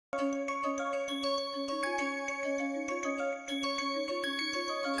We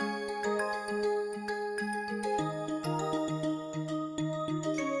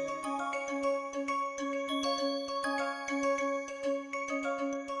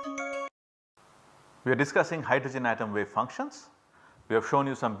are discussing hydrogen atom wave functions. We have shown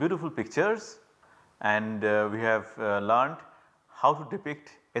you some beautiful pictures and we have learned how to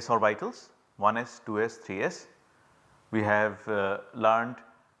depict s orbitals 1s, 2s, 3s. We have learned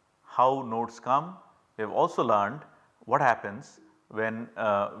how nodes come. We have also learned what happens when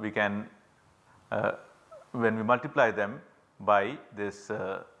when we multiply them by this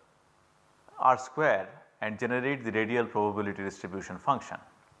r square and generate the radial probability distribution function.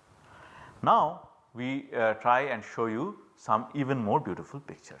 Now we try and show you some even more beautiful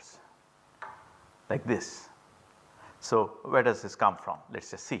pictures like this. So where does this come from? Let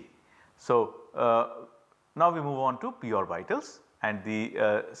us just see. So now we move on to p orbitals, and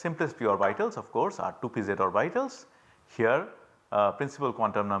the simplest p orbitals of course are 2pz orbitals. Here principal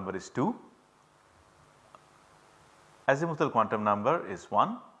quantum number is 2, azimuthal quantum number is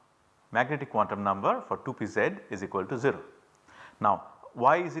 1, magnetic quantum number for 2pz is equal to 0. Now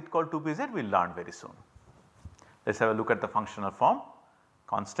why is it called 2pz? We will learn very soon. Let us have a look at the functional form.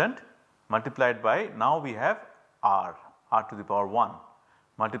 Constant multiplied by, now we have r to the power 1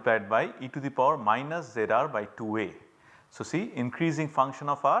 multiplied by e to the power minus zr by 2a. So see, increasing function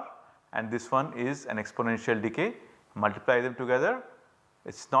of r, and this one is an exponential decay, multiply them together,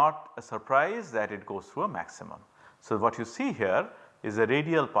 it is not a surprise that it goes through a maximum. So what you see here is the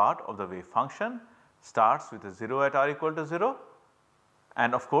radial part of the wave function starts with a 0 at r equal to 0.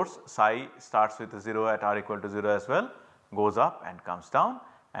 And of course psi starts with a 0 at r equal to 0 as well, goes up and comes down,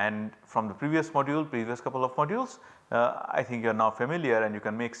 and from the previous couple of modules I think you are now familiar and you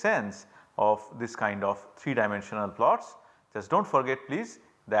can make sense of this kind of 3-dimensional plots. Just do not forget please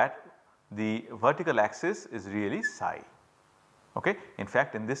that the vertical axis is really psi, okay. In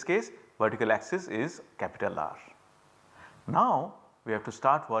fact in this case vertical axis is capital R. Now we have to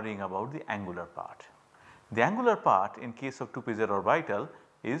start worrying about the angular part. The angular part in case of 2pz orbital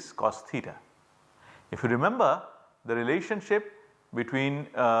is cos theta. If you remember the relationship between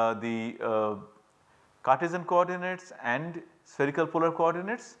the Cartesian coordinates and spherical polar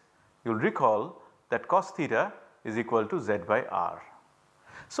coordinates, you will recall that cos theta is equal to z by r.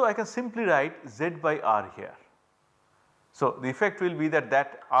 So I can simply write z by r here. So the effect will be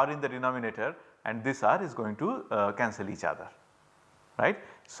that r in the denominator and this r is going to cancel each other, right.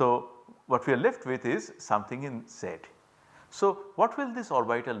 So what we are left with is something in z. So what will this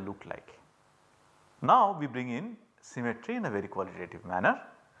orbital look like? Now we bring in symmetry in a very qualitative manner.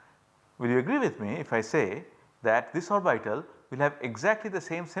 Will you agree with me if I say that this orbital will have exactly the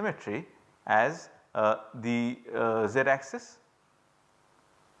same symmetry as the z axis?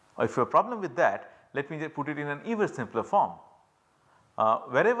 Or if you have a problem with that, let me just put it in an even simpler form.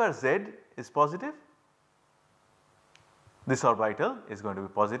 Wherever z is positive, this orbital is going to be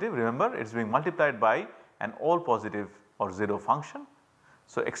positive. Remember it is being multiplied by an all positive or 0 function.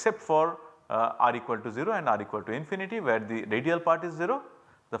 So except for r equal to 0 and r equal to infinity where the radial part is 0,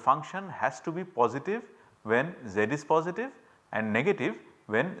 the function has to be positive when z is positive and negative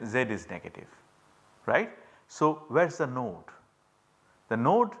when z is negative, right. So where is the node? The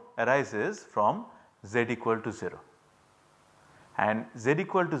node arises from z equal to 0, and z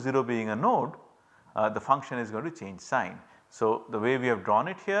equal to 0 being a node, the function is going to change sign. So the way we have drawn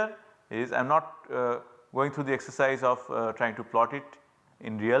it here is, I am not going through the exercise of trying to plot it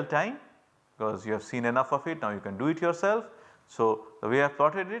in real time because you have seen enough of it, now you can do it yourself. So the way I have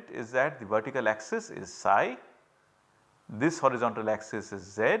plotted it is that the vertical axis is psi, this horizontal axis is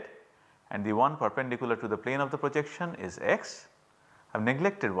z, and the one perpendicular to the plane of the projection is x. I have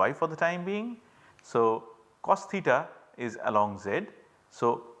neglected y for the time being. So cos theta is along z.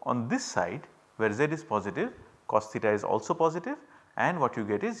 So on this side where z is positive, cos theta is also positive, and what you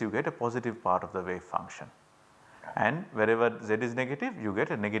get is you get a positive part of the wave function, and wherever z is negative you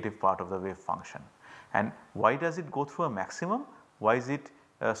get a negative part of the wave function. And why does it go through a maximum? Why is it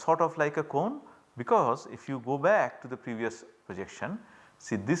sort of like a cone? Because if you go back to the previous projection,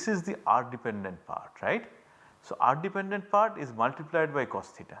 see this is the r dependent part, right. So r dependent part is multiplied by cos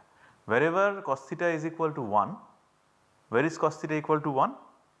theta. Wherever cos theta is equal to 1, where is cos theta equal to 1?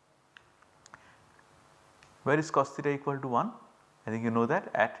 Where is cos theta equal to 1? I think you know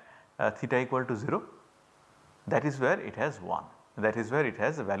that at theta equal to 0, that is where it has 1, that is where it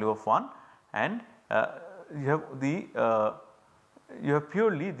has a value of 1, and you have the you have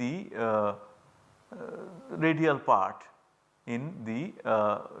purely the radial part in the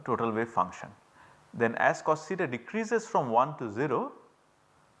total wave function. Then as cos theta decreases from 1 to 0,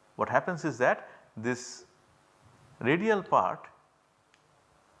 what happens is that this radial part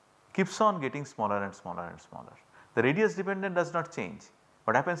keeps on getting smaller and smaller and smaller. The radius dependent does not change.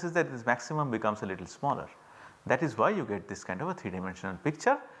 What happens is that this maximum becomes a little smaller. That is why you get this kind of a 3-dimensional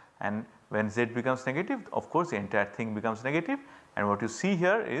picture, and when z becomes negative, of course the entire thing becomes negative, and what you see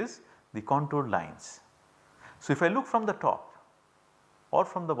here is the contour lines. So, if I look from the top or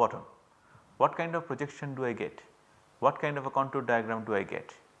from the bottom, what kind of projection do I get? What kind of a contour diagram do I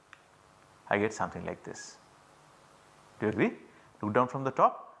get? I get something like this. Do you agree? Look down from the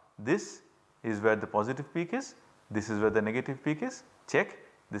top, this is where the positive peak is, this is where the negative peak is, check,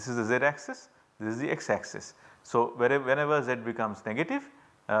 this is the z axis, this is the x axis. So, whenever z becomes negative,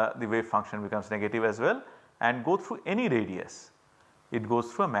 the wave function becomes negative as well, and go through any radius, it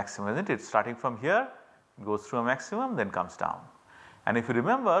goes through a maximum, isn't it? Starting from here, it goes through a maximum, then comes down. And if you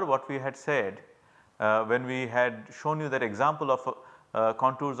remember what we had said when we had shown you that example of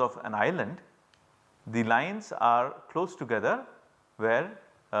contours of an island, the lines are close together where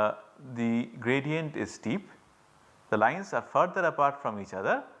the gradient is steep, the lines are further apart from each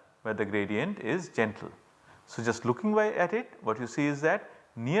other where the gradient is gentle. So, just looking at it, what you see is that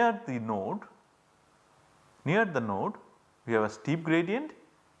near the node we have a steep gradient,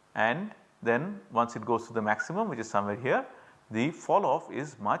 and then once it goes to the maximum, which is somewhere here, the fall off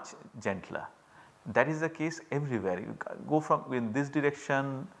is much gentler. That is the case everywhere. You go from in this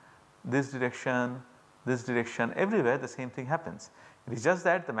direction, this direction, this direction, everywhere the same thing happens. It is just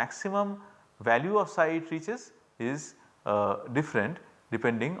that the maximum value of psi it reaches is different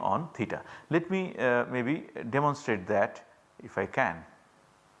depending on theta. Let me maybe demonstrate that if I can.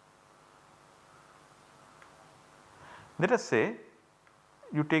 Let us say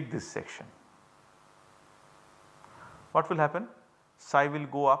you take this section. What will happen? Psi will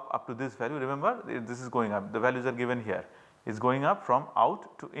go up to this value. Remember, this is going up, the values are given here, it is going up from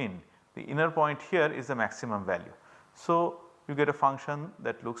out to in. The inner point here is the maximum value. So, you get a function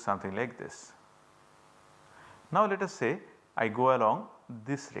that looks something like this. Now, let us say I go along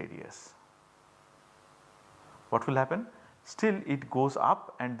this radius. What will happen? Still it goes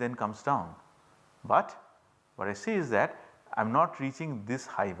up and then comes down, but what I see is that I am not reaching this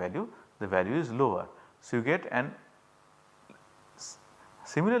high value, the value is lower. So, you get an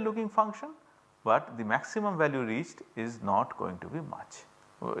similar looking function, but the maximum value reached is not going to be much,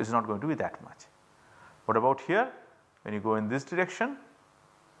 is not going to be that much. What about here? When you go in this direction,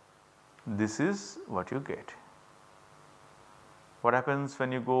 this is what you get. What happens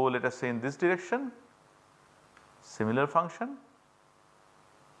when you go, let us say, in this direction? Similar function,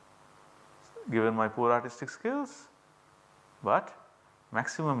 given my poor artistic skills, but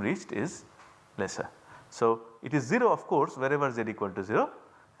maximum reached is lesser. So, it is 0 of course wherever z equal to 0,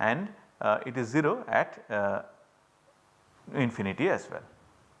 and it is 0 at infinity as well,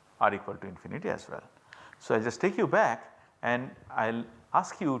 r equal to infinity as well. So, I will just take you back and I will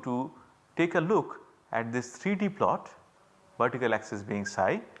ask you to take a look at this 3D plot, vertical axis being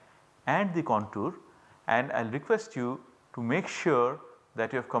psi and the contour, and I will request you to make sure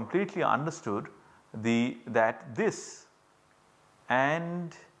that you have completely understood that this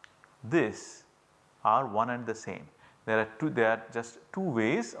and this are one and the same. There are just two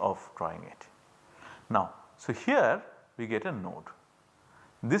ways of drawing it. Now, so here we get a node.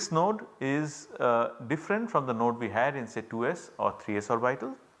 This node is different from the node we had in say 2s or 3s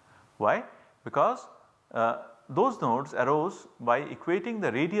orbital. Why? Because those nodes arose by equating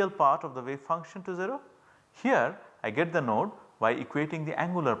the radial part of the wave function to 0. Here I get the node by equating the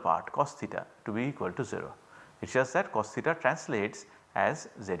angular part cos theta to be equal to 0. It is just that cos theta translates as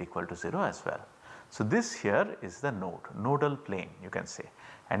z equal to 0 as well. So, this here is the node, nodal plane you can say,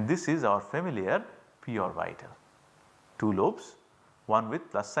 and this is our familiar p orbital. Two lobes, one with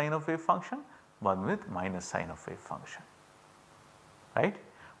plus sign of wave function, one with minus sign of wave function, right.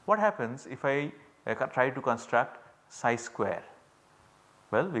 What happens if I try to construct psi square?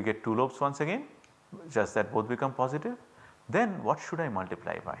 Well, we get two lobes once again, just that both become positive. Then what should I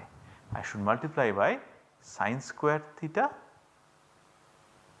multiply by? I should multiply by sine square theta.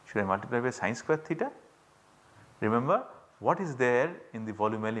 Should I multiply by sine square theta? Remember what is there in the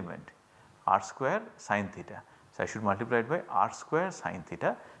volume element? R square sine theta. So, I should multiply it by r square sine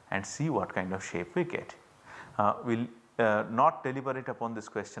theta and see what kind of shape we get. We will not deliberate upon this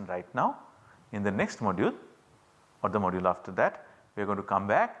question right now. In the next module or the module after that, we are going to come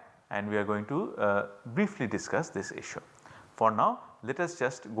back and we are going to briefly discuss this issue. For now, let us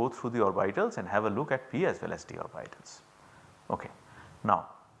just go through the orbitals and have a look at p as well as d orbitals. Okay. Now,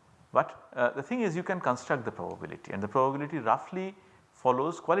 but the thing is, you can construct the probability, and the probability roughly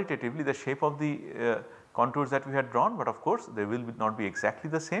follows qualitatively the shape of the contours that we had drawn, but of course they will not be exactly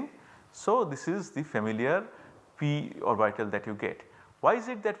the same. So, this is the familiar p orbital that you get. Why is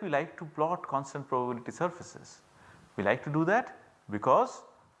it that we like to plot constant probability surfaces? We like to do that because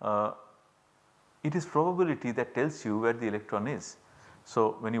it is probability that tells you where the electron is.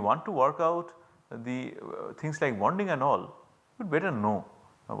 So, when you want to work out the things like bonding and all, you better know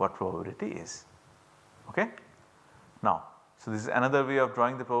what probability is. Okay? Now, so this is another way of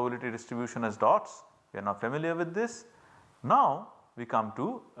drawing the probability distribution as dots. We are now familiar with this. Now, we come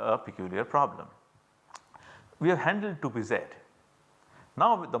to a peculiar problem. We have handled 2pz.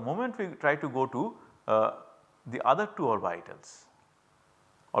 Now, the moment we try to go to the other two orbitals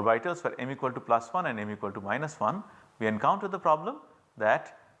for m equal to +1 and m equal to -1, we encounter the problem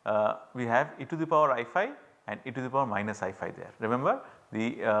that we have e to the power I phi and e to the power minus I phi there. Remember,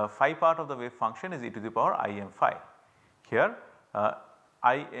 the phi part of the wave function is e to the power I m phi. Here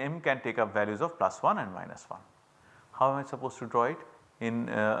I m can take up values of +1 and -1. How am I supposed to draw it in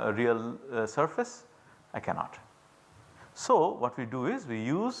a real surface? I cannot. So, what we do is we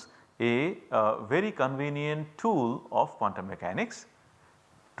use a very convenient tool of quantum mechanics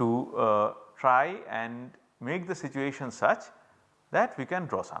to try and make the situation such that we can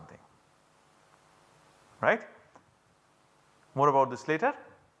draw something, right. More about this later.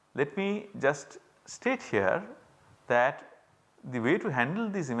 Let me just state here that the way to handle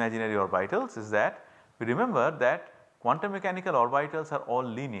these imaginary orbitals is that we remember that quantum mechanical orbitals are all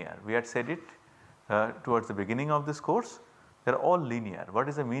linear. We had said it towards the beginning of this course, they are all linear. What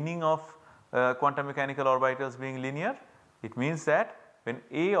is the meaning of quantum mechanical orbitals being linear? It means that when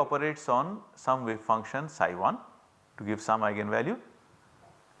A operates on some wave function psi 1 to give some eigenvalue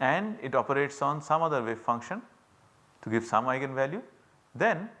and it operates on some other wave function to give some eigenvalue,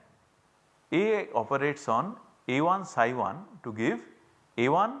 then A operates on A1 psi 1 to give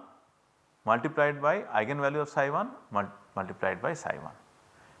A1 multiplied by eigenvalue of psi 1 multiplied by psi 1.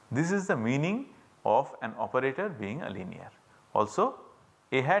 This is the meaning of an operator being a linear. Also,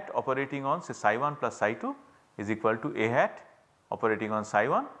 A hat operating on say psi 1 plus psi 2 is equal to A hat operating on psi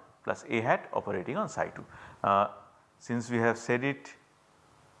 1 plus A hat operating on psi 2. Since we have said it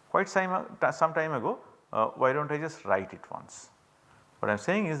quite some time ago, why do not I just write it once? What I am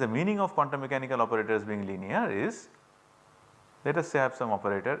saying is the meaning of quantum mechanical operators being linear is, let us say I have some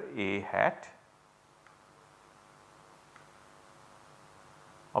operator A hat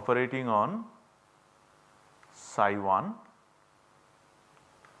operating on psi 1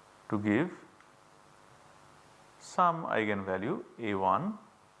 to give some eigenvalue A1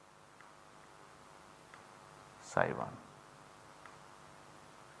 psi 1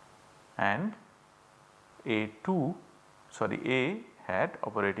 and A hat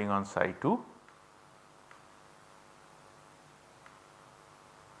operating on psi 2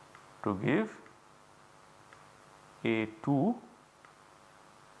 to give A2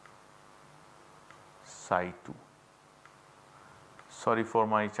 psi 2. Sorry for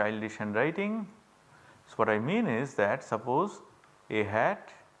my childish handwriting. So, what I mean is that suppose A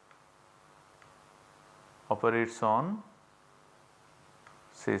hat operates on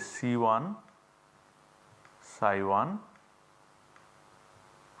say C1 psi 1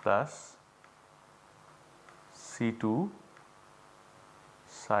 plus C2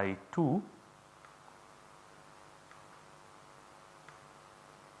 psi 2,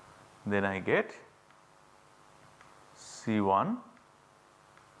 then I get C1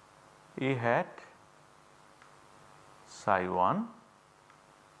 A hat psi 1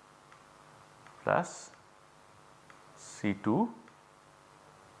 plus C2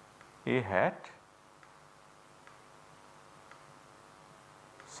 A hat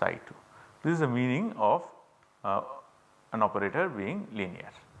psi 2. This is the meaning of an operator being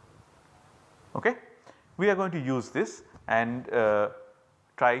linear. Okay? We are going to use this and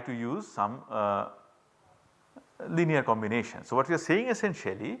try to use some linear combination. So, what we are saying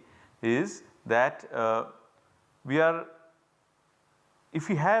essentially is that if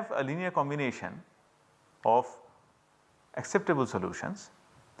we have a linear combination of acceptable solutions,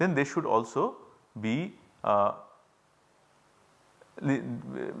 then they should also be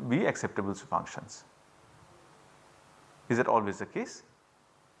acceptable functions. Is that always the case,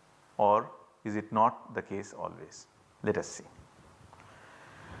 or is it not the case always? Let us see.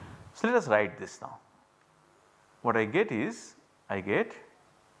 So, let us write this now. What I get is, I get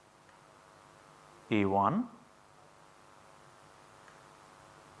A1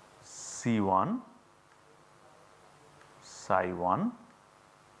 C1 psi 1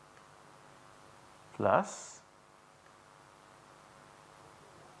 plus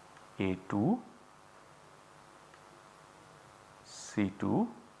A2 C2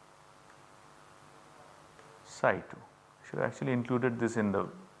 psi 2. Should have actually included this in the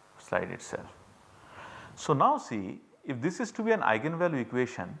slide itself. So now see, if this is to be an eigenvalue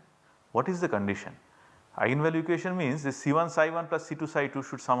equation, what is the condition? Eigenvalue equation means this C1 psi 1 plus C2 psi 2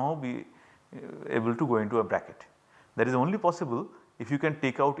 should somehow be able to go into a bracket. That is only possible if you can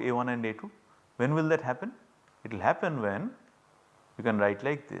take out A1 and A2. When will that happen? It will happen when you can write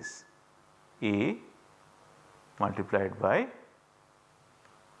like this: A multiplied by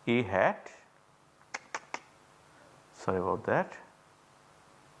A hat, sorry about that,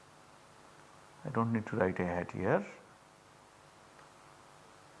 I do not need to write A hat here,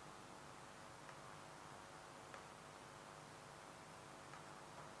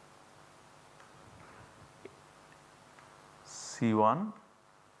 C1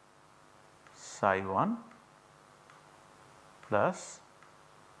 psi 1 plus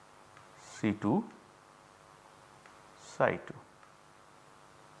C2 psi 2.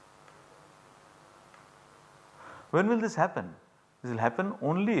 When will this happen? This will happen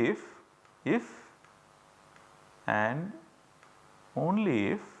only if and only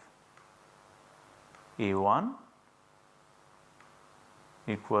if A1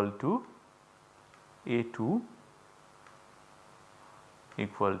 equal to A2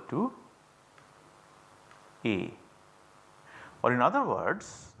 equal to A, or in other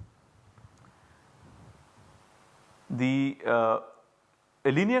words, a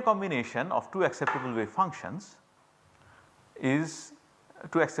linear combination of two acceptable wave functions is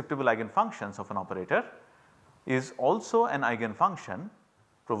two acceptable eigenfunctions of an operator is also an eigenfunction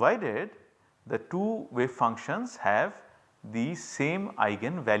provided the two wave functions have the same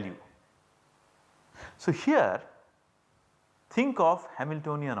eigenvalue. So here think of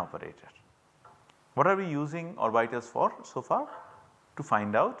Hamiltonian operator. What are we using orbitals for so far? To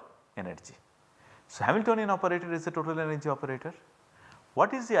find out energy. So Hamiltonian operator is the total energy operator.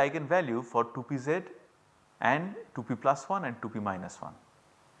 What is the eigenvalue for 2pz and 2p plus 1 and 2p minus 1?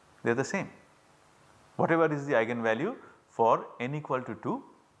 They are the same. Whatever is the eigenvalue for n equal to 2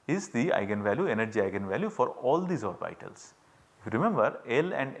 is the eigenvalue, energy eigenvalue for all these orbitals. If you remember,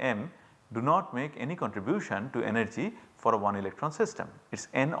 L and M do not make any contribution to energy for a one electron system, it is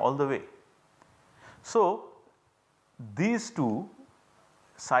n all the way. So these two,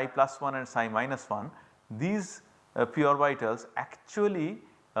 psi plus 1 and psi minus 1, these p orbitals actually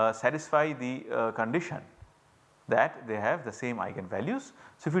satisfy the condition that they have the same eigenvalues.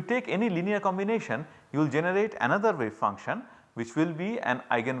 So if you take any linear combination, you will generate another wave function which will be an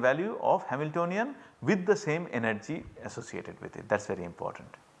eigenvalue of Hamiltonian with the same energy associated with it. That is very important.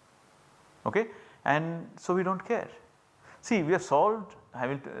 Okay? And so we do not care. See, we have solved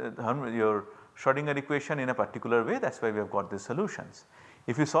your Schrodinger equation in a particular way, that is why we have got these solutions.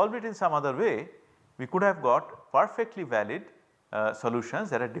 If you solve it in some other way, we could have got perfectly valid solutions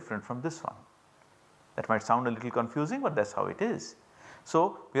that are different from this one. That might sound a little confusing, but that is how it is.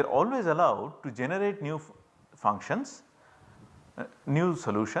 So we are always allowed to generate new functions, new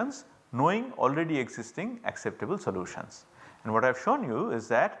solutions, knowing already existing acceptable solutions. And what I have shown you is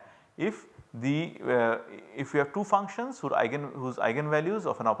that if you have two functions whose eigenvalues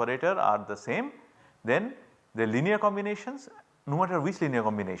of an operator are the same, then the linear combinations, no matter which linear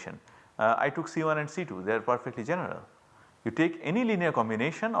combination, I took C1 and C2, they are perfectly general. You take any linear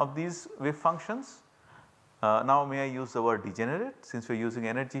combination of these wave functions. Now may I use the word degenerate since we are using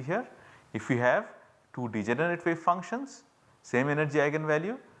energy here. If we have two degenerate wave functions, same energy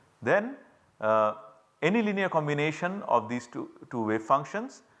eigenvalue, then any linear combination of these two wave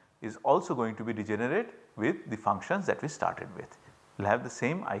functions is also going to be degenerate with the functions that we started with, will have the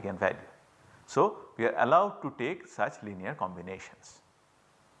same eigenvalue. So we are allowed to take such linear combinations.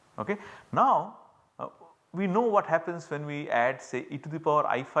 Okay. Now we know what happens when we add say e to the power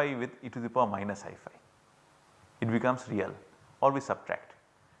I phi with e to the power minus I phi. It becomes real, or we subtract,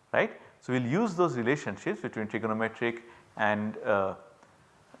 right. So we will use those relationships between trigonometric and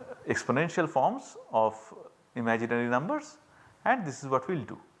exponential forms of imaginary numbers, and this is what we will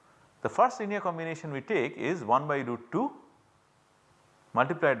do. The first linear combination we take is 1 by root 2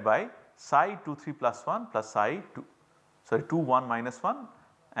 multiplied by psi 2 3 plus 1 plus psi 2 1 minus 1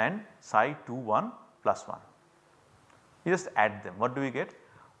 and psi 2 1 plus 1. You just add them. What do we get?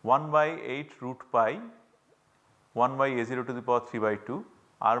 1 by 8 root pi 1 by a0 to the power 3 by 2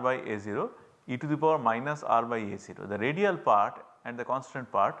 r by a0 e to the power minus r by a0. The radial part and the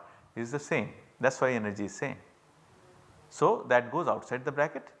constant part is the same, that is why energy is same. So that goes outside the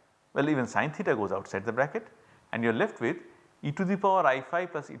bracket. Well, even sin theta goes outside the bracket, and you are left with e to the power I phi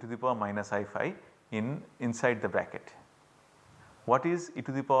plus e to the power minus I phi inside the bracket. What is e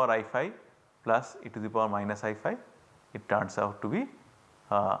to the power I phi plus e to the power minus I phi? It turns out to be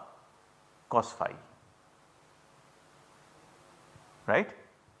cos phi. right.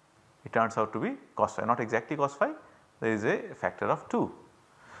 It turns out to be cos phi, not exactly cos phi, there is a factor of 2.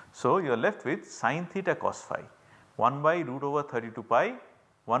 So, you are left with sin theta cos phi 1 by root over 32 pi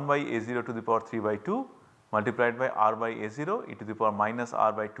 1 by a0 to the power 3 by 2 multiplied by r by a0 e to the power minus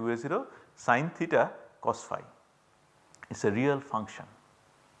r by 2 a0 sin theta cos phi. It is a real function,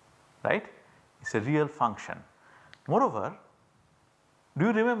 right, it is a real function. Moreover, do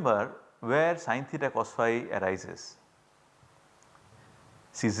you remember where sin theta cos phi arises?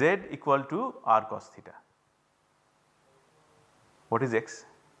 See, z equal to r cos theta. What is x?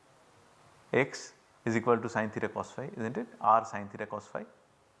 X is equal to sin theta cos phi, is not it, r sin theta cos phi.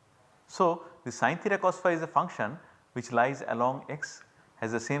 So, the sin theta cos phi is a function which lies along x,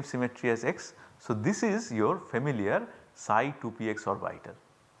 has the same symmetry as x. So, this is your familiar psi 2px orbital.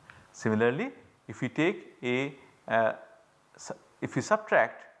 Similarly, if you take if you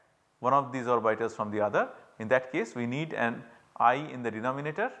subtract one of these orbitals from the other, in that case we need an I in the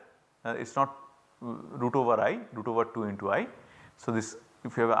denominator, it is not root over I, root over 2 into I. So, this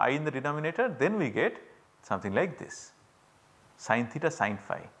if you have I in the denominator, then we get something like this, sin theta sin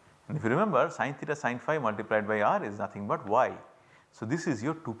phi, and if you remember sin theta sin phi multiplied by r is nothing but y. So, this is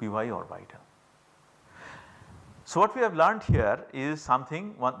your 2py orbital. So, what we have learned here is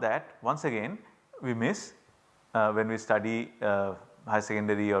something that once again we miss when we study higher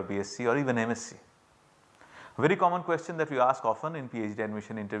secondary or BSc or even MSc. A very common question that we ask often in PhD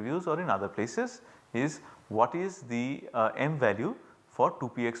admission interviews or in other places is what is the m value for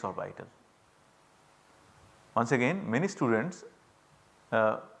 2px orbital. Once again many students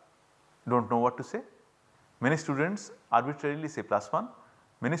do not know what to say, many students arbitrarily say +1,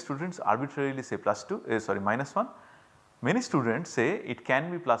 many students arbitrarily say minus 1, many students say it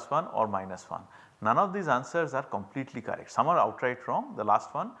can be +1 or -1. None of these answers are completely correct, some are outright wrong, the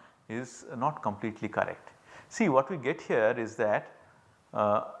last one is not completely correct. See, what we get here is that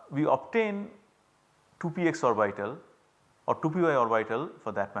we obtain 2px orbital or 2py orbital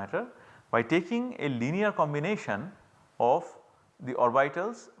for that matter by taking a linear combination of the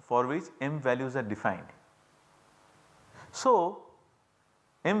orbitals for which m values are defined. So,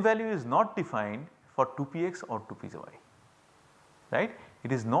 m value is not defined for 2px or 2py, right.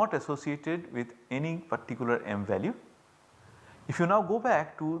 It is not associated with any particular m value. If you now go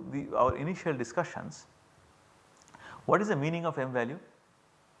back to our initial discussions, what is the meaning of m value?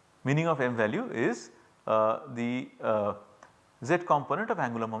 Meaning of m value is the z component of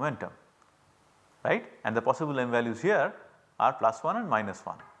angular momentum, right, and the possible m values here are +1 and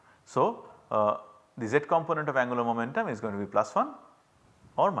 -1. So, the z component of angular momentum is going to be +1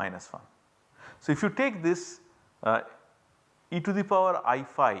 or -1. So, if you take this e to the power I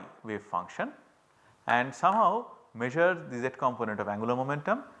phi wave function and somehow measure the z component of angular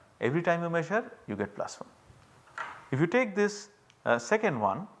momentum, every time you measure you get +1. If you take this second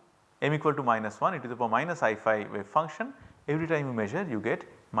one m equal to -1 e to the power minus I phi wave function, every time you measure you get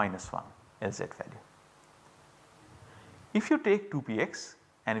 -1 Lz value. If you take 2px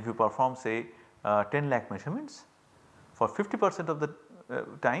and if you perform say 10 lakh measurements for 50% of the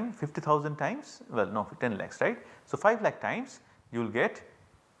time, 50,000 times, well no 10 lakhs, right. So, 5 lakh times you will get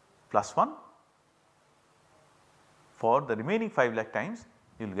 +1, for the remaining 5 lakh times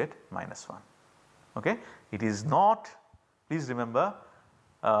you will get -1. Okay. It is not, please remember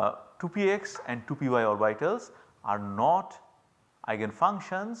 2px and 2py orbitals are not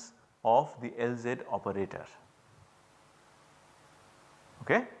eigenfunctions of the Lz operator.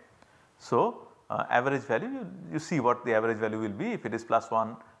 Okay. So, average value you see what the average value will be if it is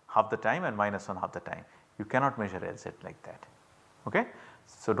 +1 half the time and -1 half the time. You cannot measure Lz like that. Okay.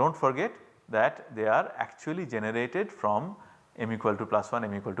 So, do not forget that they are actually generated from m equal to +1,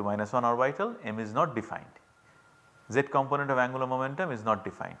 m equal to -1 orbital, m is not defined. Z component of angular momentum is not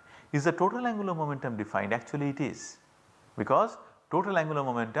defined. Is the total angular momentum defined? Actually it is, because total angular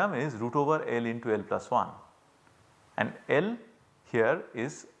momentum is root over L into L plus 1 and L here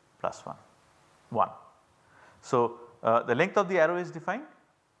is +1. So, the length of the arrow is defined,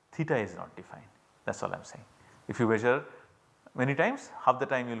 theta is not defined, that is all I am saying. If you measure many times, half the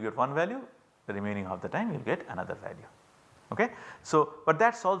time you will get one value, the remaining half the time you will get another value. Okay. So, but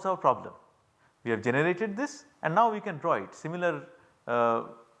that solves our problem. We have generated this and now we can draw it similar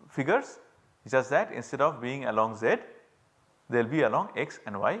figures, just that instead of being along z, they will be along x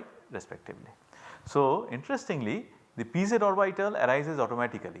and y respectively. So, interestingly the pz orbital arises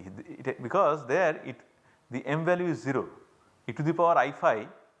automatically because there the m value is 0, e to the power I phi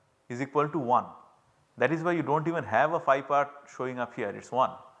is equal to 1, that is why you do not even have a phi part showing up here, it is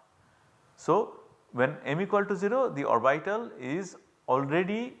 1. So, when m equal to 0, the orbital is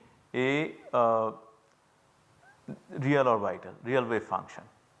already a real orbital, real wave function.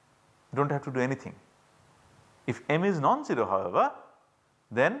 You do not have to do anything. If m is non-zero however,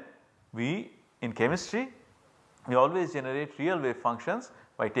 then we in chemistry we always generate real wave functions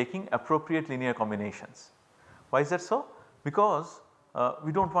by taking appropriate linear combinations. Why is that so? Because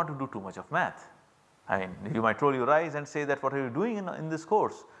we do not want to do too much of math. I mean, you might roll your eyes and say that what are you doing in this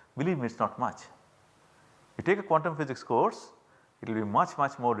course? Believe me, it is not much. You take a quantum physics course, it will be much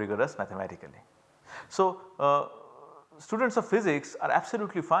more rigorous mathematically. So, students of physics are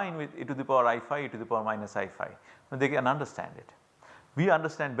absolutely fine with e to the power I phi, e to the power minus I phi, when they can understand it. We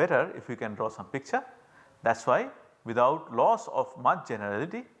understand better if we can draw some picture. That is why without loss of much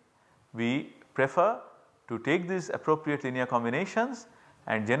generality, we prefer to take these appropriate linear combinations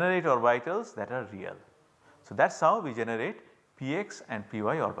and generate orbitals that are real. So, that is how we generate px and py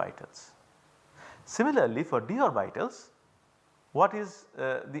orbitals. Similarly, for d orbitals, what is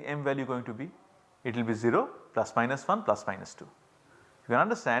the m value going to be? It will be 0, plus minus 1, plus minus 2. You can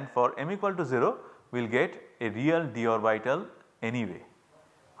understand for m equal to 0, we will get a real d orbital anyway.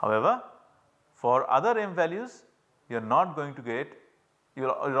 However, for other m values, you are not going to get, you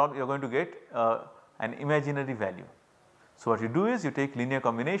are going to get an imaginary value. So, what you do is you take linear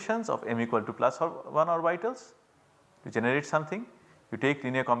combinations of m equal to plus 1 orbitals to generate something. You take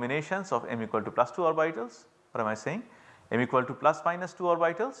linear combinations of m equal to plus 2 orbitals. What am I saying? M equal to plus minus 2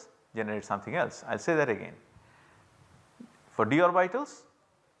 orbitals generate something else. I will say that again. For d orbitals,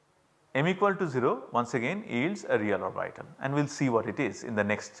 m equal to 0 once again yields a real orbital, and we will see what it is in the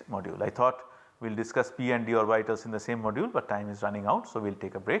next module. I thought we will discuss p and d orbitals in the same module, but time is running out, so we will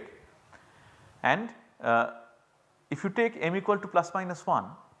take a break. And if you take m equal to plus minus 1,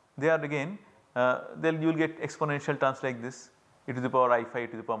 they are again then you will get exponential terms like this, e to the power I phi, e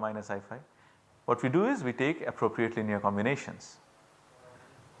to the power minus I phi. What we do is we take appropriate linear combinations.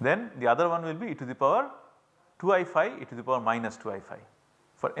 Then the other one will be e to the power 2 I phi, e to the power minus 2 I phi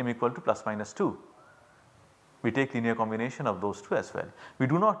for m equal to plus minus 2. We take linear combination of those two as well. We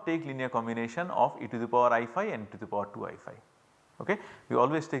do not take linear combination of e to the power I phi and e to the power 2 I phi. Okay? We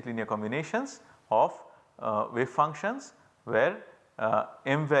always take linear combinations of wave functions where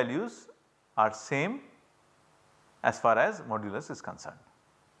m values are same as far as modulus is concerned.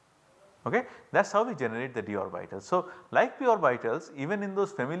 Okay? That is how we generate the d orbitals. So, like p orbitals, even in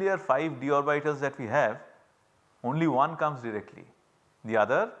those familiar 5 d orbitals that we have, only one comes directly, the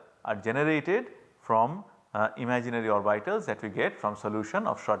other are generated from imaginary orbitals that we get from solution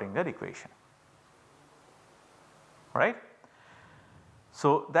of Schrodinger equation, right.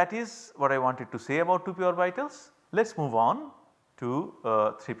 So, that is what I wanted to say about 2p orbitals. Let us move on to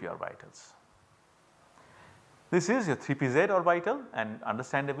 3p orbitals. This is your 3pz orbital, and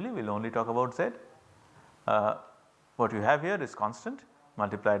understandably we will only talk about z. What you have here is constant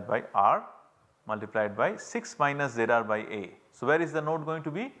multiplied by r multiplied by 6 minus zr by a. So, where is the node going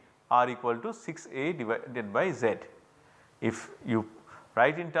to be? R equal to 6a divided by z. If you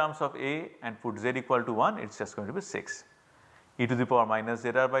write in terms of a and put z equal to 1, it is just going to be 6. E to the power minus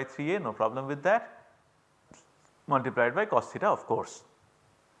zr by 3a, no problem with that, multiplied by cos theta of course.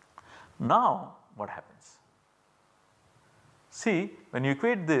 Now what happens? See, when you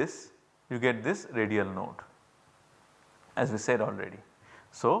equate this, you get this radial node, as we said already.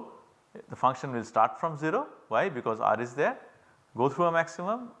 So, the function will start from 0. Why? Because r is there, go through a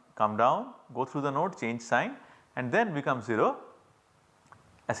maximum, come down, go through the node, change sign, and then become 0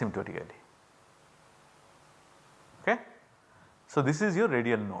 asymptotically. Okay? So, this is your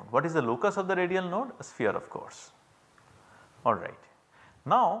radial node. What is the locus of the radial node? A sphere of course. Alright.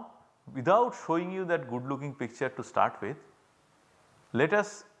 Now, without showing you that good looking picture to start with, let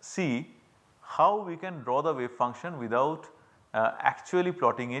us see how we can draw the wave function without actually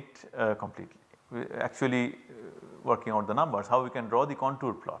plotting it completely, actually working out the numbers, how we can draw the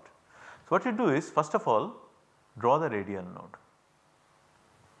contour plot. So, what you do is first of all draw the radial node,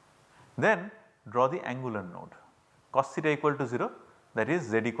 then draw the angular node, cos theta equal to 0, that is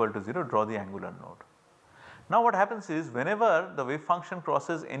z equal to 0, draw the angular node. Now what happens is whenever the wave function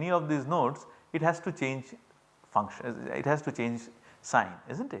crosses any of these nodes, it has to change function, it has to change sign,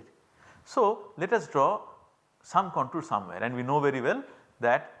 isn't it? So, let us draw some contour somewhere, and we know very well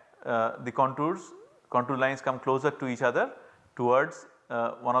that the contour lines come closer to each other towards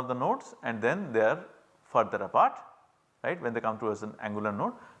one of the nodes, and then they are further apart, right, when they come towards an angular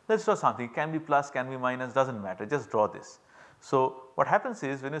node. Let us draw something, can be plus, can be minus, does not matter, just draw this. So, what happens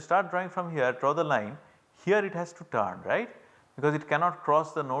is when you start drawing from here, draw the line, here it has to turn, right, because it cannot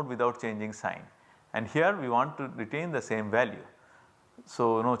cross the node without changing sign, and here we want to retain the same value.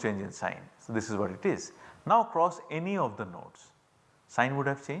 So, no change in sign. So, this is what it is. Now cross any of the nodes, sign would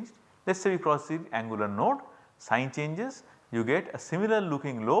have changed. Let us say we cross the angular node, sign changes, you get a similar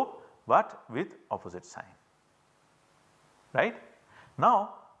looking lobe, but with opposite sign, right.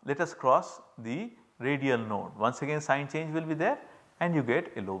 Now let us cross the radial node. Once again sign change will be there and you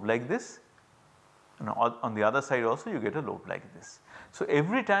get a lobe like this, and on the other side also you get a lobe like this. So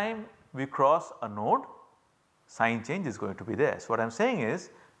every time we cross a node, sign change is going to be there. So what I am saying is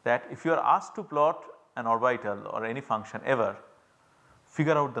that if you are asked to plot an orbital or any function ever,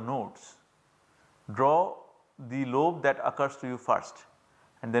 figure out the nodes, draw the lobe that occurs to you first,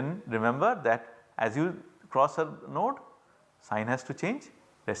 and then remember that as you cross a node, sign has to change,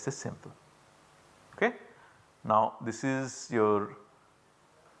 rest is simple. Okay. Now this is your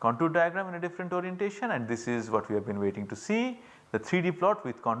contour diagram in a different orientation, and this is what we have been waiting to see, the 3D plot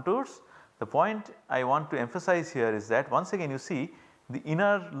with contours. The point I want to emphasize here is that once again you see the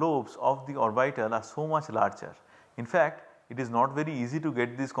inner lobes of the orbital are so much larger. In fact, it is not very easy to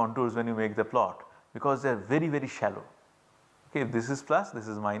get these contours when you make the plot, because they are very shallow. Okay, if this is plus, this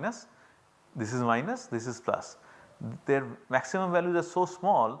is minus, this is minus, this is plus. Their maximum values are so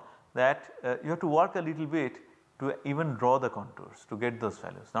small that you have to work a little bit to even draw the contours to get those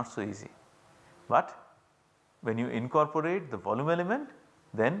values, not so easy. But when you incorporate the volume element,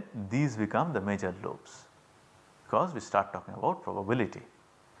 then these become the major lobes, because we start talking about probability,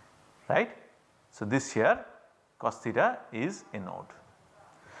 right. So this here cos theta is a node.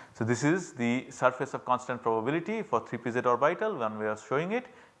 So this is the surface of constant probability for 3pz orbital, one way of showing it.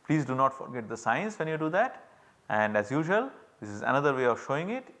 Please do not forget the signs when you do that, and as usual this is another way of showing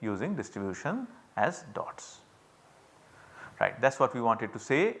it using distribution as dots, right. That is what we wanted to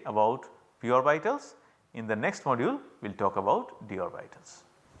say about p orbitals. In the next module we will talk about d orbitals.